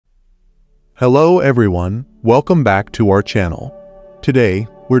Hello everyone, welcome back to our channel. Today,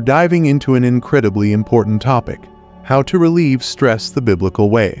 we're diving into an incredibly important topic: how to relieve stress the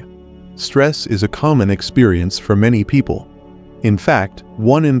biblical way. Stress is a common experience for many people. In fact,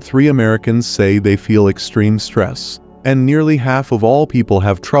 1 in 3 Americans say they feel extreme stress, and nearly half of all people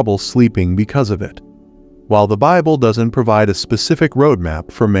have trouble sleeping because of it. While the Bible doesn't provide a specific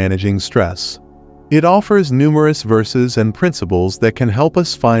roadmap for managing stress, it offers numerous verses and principles that can help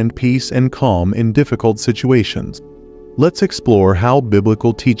us find peace and calm in difficult situations. Let's explore how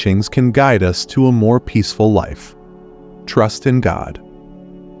biblical teachings can guide us to a more peaceful life. Trust in God.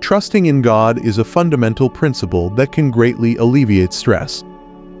 Trusting in God is a fundamental principle that can greatly alleviate stress.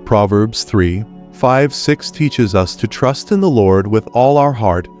 Proverbs 3:5-6 teaches us to trust in the Lord with all our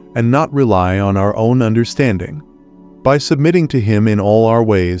heart and not rely on our own understanding. By submitting to Him in all our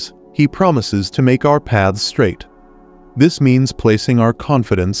ways, He promises to make our paths straight. This means placing our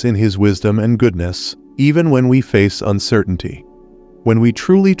confidence in His wisdom and goodness, even when we face uncertainty. When we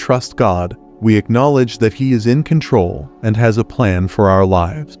truly trust God, we acknowledge that He is in control and has a plan for our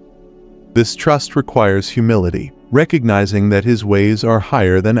lives. This trust requires humility, recognizing that His ways are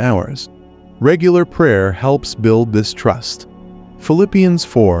higher than ours. Regular prayer helps build this trust. Philippians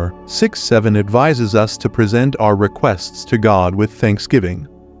 4:6-7 advises us to present our requests to God with thanksgiving,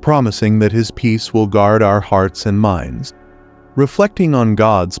 promising that His peace will guard our hearts and minds. Reflecting on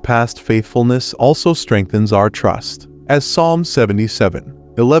God's past faithfulness also strengthens our trust, as Psalm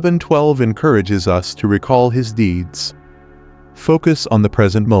 77:11-12 encourages us to recall His deeds. Focus on the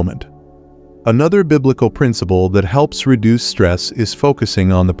present moment. Another biblical principle that helps reduce stress is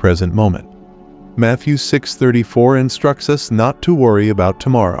focusing on the present moment. Matthew 6:34 instructs us not to worry about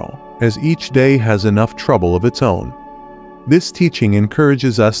tomorrow, as each day has enough trouble of its own. This teaching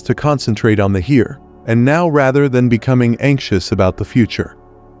encourages us to concentrate on the here and now rather than becoming anxious about the future.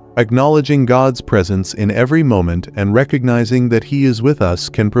 Acknowledging God's presence in every moment and recognizing that He is with us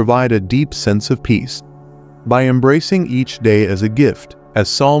can provide a deep sense of peace. By embracing each day as a gift, as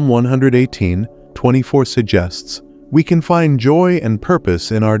Psalm 118:24 suggests, we can find joy and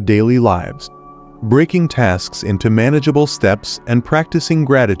purpose in our daily lives. Breaking tasks into manageable steps and practicing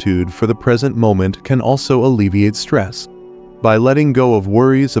gratitude for the present moment can also alleviate stress. By letting go of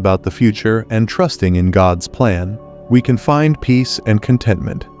worries about the future and trusting in God's plan, we can find peace and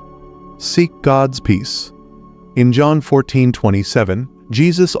contentment. Seek God's peace. In John 14:27,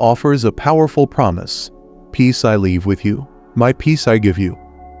 Jesus offers a powerful promise: "Peace I leave with you, my peace I give you.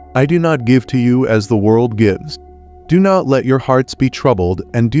 I do not give to you as the world gives. Do not let your hearts be troubled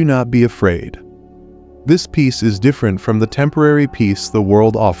and do not be afraid." This peace is different from the temporary peace the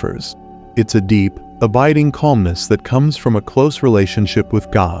world offers. It's a deep, abiding calmness that comes from a close relationship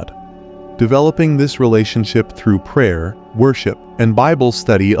with God. Developing this relationship through prayer, worship, and Bible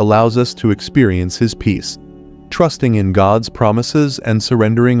study allows us to experience His peace. Trusting in God's promises and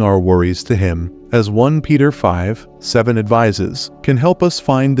surrendering our worries to Him, as 1 Peter 5:7 advises, can help us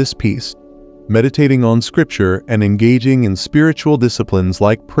find this peace. Meditating on Scripture and engaging in spiritual disciplines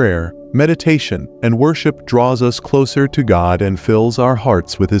like prayer, meditation, and worship draws us closer to God and fills our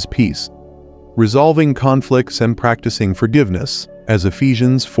hearts with His peace. Resolving conflicts and practicing forgiveness, as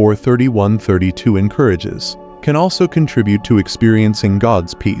Ephesians 4:31-32 encourages, can also contribute to experiencing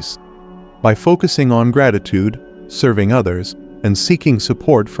God's peace. By focusing on gratitude, serving others, and seeking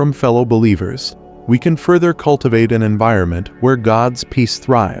support from fellow believers, we can further cultivate an environment where God's peace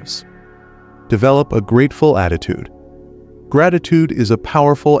thrives. Develop a grateful attitude. Gratitude is a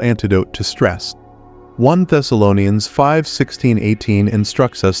powerful antidote to stress. 1 Thessalonians 5:16-18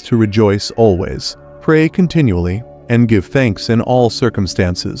 instructs us to rejoice always, pray continually, and give thanks in all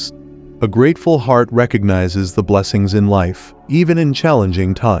circumstances. A grateful heart recognizes the blessings in life, even in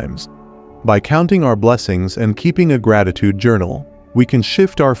challenging times. By counting our blessings and keeping a gratitude journal, we can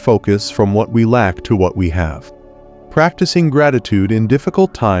shift our focus from what we lack to what we have. Practicing gratitude in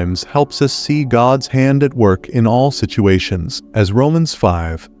difficult times helps us see God's hand at work in all situations, as Romans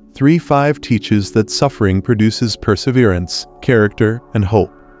 5:3-5 teaches that suffering produces perseverance, character, and hope.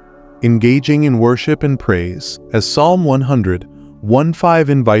 Engaging in worship and praise, as Psalm 100:1-5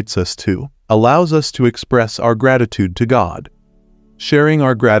 invites us to, allows us to express our gratitude to God. Sharing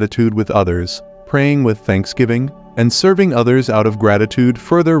our gratitude with others, praying with thanksgiving, and serving others out of gratitude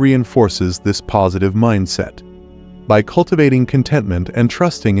further reinforces this positive mindset. By cultivating contentment and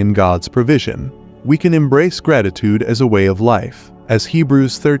trusting in God's provision, we can embrace gratitude as a way of life, as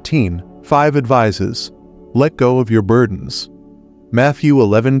Hebrews 13:5 advises, "Let go of your burdens." Matthew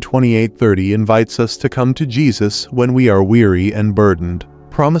 11:28-30 invites us to come to Jesus when we are weary and burdened,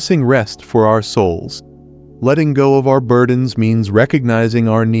 promising rest for our souls. Letting go of our burdens means recognizing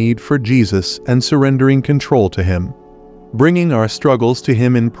our need for Jesus and surrendering control to Him. Bringing our struggles to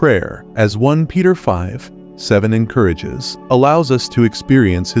Him in prayer, as 1 Peter 5:7 encourages, allows us to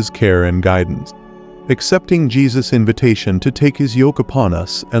experience His care and guidance. Accepting Jesus' invitation to take His yoke upon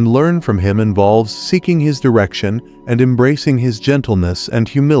us and learn from Him involves seeking His direction and embracing His gentleness and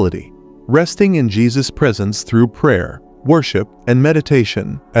humility. Resting in Jesus' presence through prayer, worship, and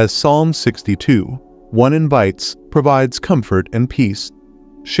meditation, as Psalm 62:1 invites, provides comfort and peace.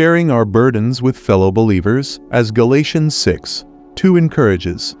 Sharing our burdens with fellow believers, as Galatians 6:2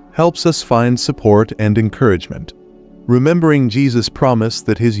 encourages, helps us find support and encouragement. Remembering Jesus' promise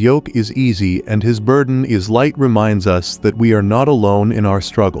that His yoke is easy and His burden is light reminds us that we are not alone in our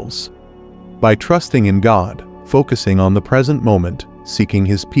struggles. By trusting in God, focusing on the present moment, seeking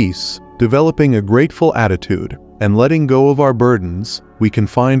His peace, developing a grateful attitude, and letting go of our burdens, we can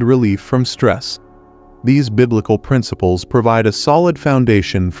find relief from stress. These biblical principles provide a solid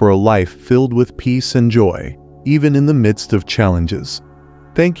foundation for a life filled with peace and joy, even in the midst of challenges.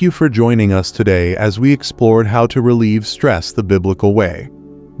 Thank you for joining us today as we explored how to relieve stress the biblical way.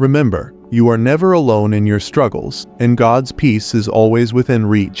 Remember, you are never alone in your struggles, and God's peace is always within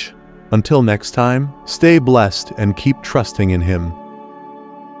reach. Until next time, stay blessed and keep trusting in Him.